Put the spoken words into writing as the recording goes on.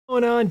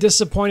going on,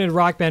 disappointed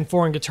Rock Band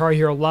 4 and Guitar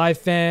Hero Live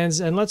fans?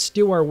 And let's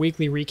do our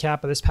weekly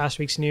recap of this past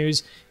week's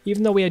news.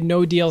 Even though we had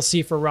no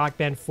DLC for Rock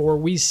Band 4,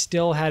 we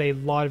still had a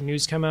lot of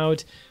news come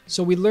out.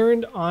 So we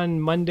learned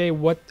on Monday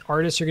what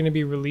artists are going to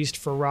be released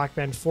for Rock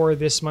Band 4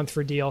 this month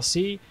for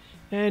DLC.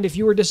 And if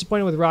you were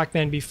disappointed with Rock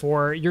Band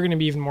before, you're going to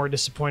be even more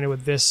disappointed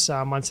with this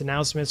month's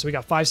announcement. So we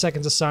got 5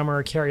 Seconds of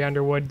Summer, Carrie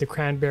Underwood, The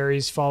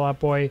Cranberries, Fall Out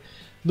Boy,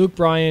 Luke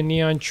Bryan,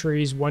 Neon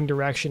Trees, One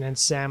Direction, and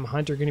Sam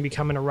Hunt are going to be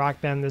coming to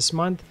Rock Band this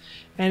month.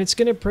 And it's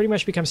going to pretty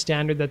much become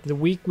standard that the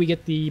week we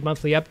get the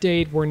monthly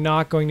update, we're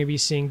not going to be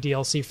seeing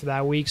DLC for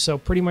that week. So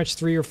pretty much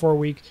 3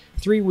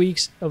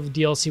 weeks of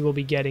DLC we'll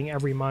be getting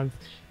every month.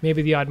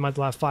 Maybe the odd month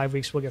will have 5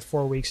 weeks. We'll get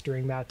 4 weeks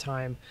during that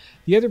time.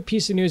 The other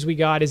piece of news we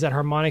got is that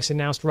Harmonix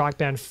announced Rock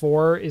Band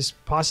 4 is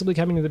possibly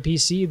coming to the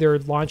PC. They're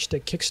launched a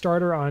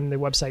Kickstarter on the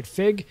website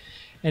Fig.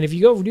 And if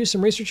you go do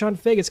some research on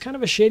Fig, it's kind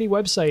of a shady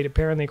website,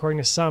 apparently, according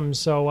to some.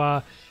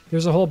 So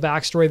there's a whole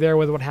backstory there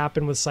with what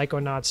happened with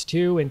Psychonauts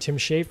 2 and Tim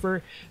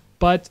Schafer.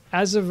 But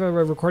as of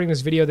recording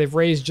this video, they've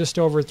raised just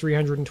over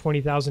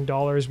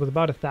 $320,000 with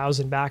about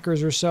 1,000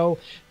 backers or so.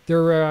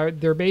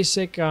 Their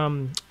basic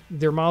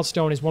their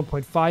milestone is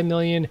 1.5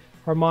 million.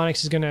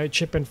 Harmonix is going to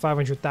chip in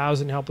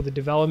 500,000 to help with the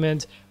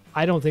development.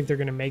 I don't think they're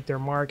going to make their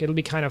mark. It'll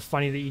be kind of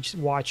funny to each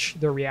watch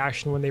their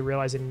reaction when they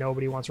realize that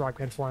nobody wants Rock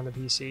Band 4 on the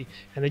PC,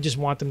 and they just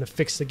want them to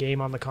fix the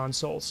game on the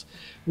consoles.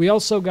 We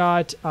also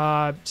got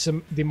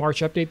the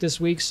March update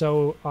this week.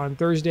 So on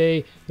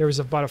Thursday, there was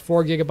about a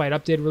 4 gigabyte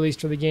update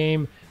released for the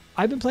game.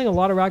 I've been playing a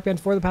lot of Rock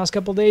Band 4 the past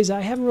couple days. I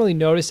haven't really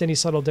noticed any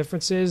subtle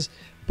differences,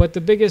 but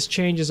the biggest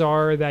changes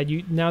are that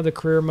now the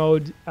career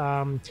mode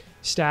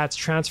stats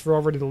transfer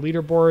over to the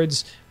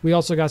leaderboards. We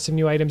also got some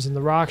new items in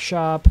the rock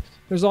shop.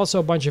 There's also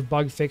a bunch of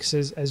bug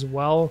fixes as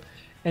well.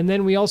 And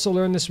then we also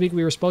learned this week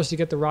we were supposed to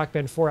get the Rock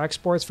Band 4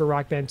 exports for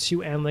Rock Band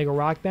 2 and Lego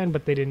Rock Band,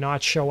 but they did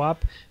not show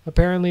up.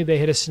 Apparently they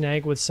hit a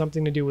snag with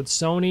something to do with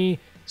Sony,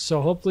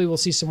 so hopefully we'll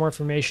see some more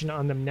information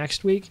on them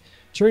next week.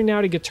 Turning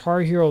now to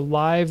Guitar Hero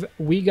Live,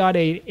 we got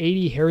a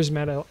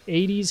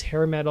 80s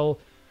hair metal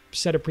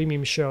set of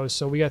premium shows.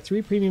 So we got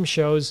 3 premium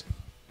shows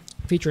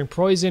featuring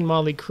Poison,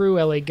 Motley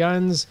Crue, LA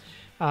Guns,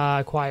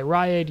 Quiet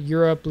Riot,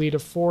 Europe, Lita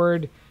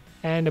Ford,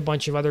 and a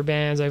bunch of other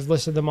bands. I've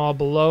listed them all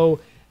below.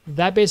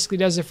 That basically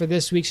does it for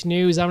this week's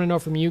news. I want to know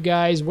from you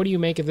guys, what do you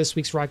make of this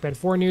week's Rock Band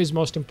 4 news?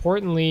 Most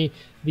importantly,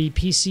 the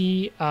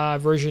PC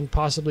version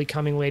possibly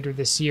coming later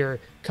this year.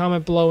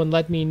 Comment below and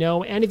let me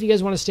know. And if you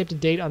guys want to stay up to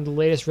date on the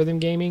latest rhythm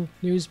gaming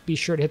news, be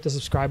sure to hit the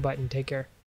subscribe button. Take care.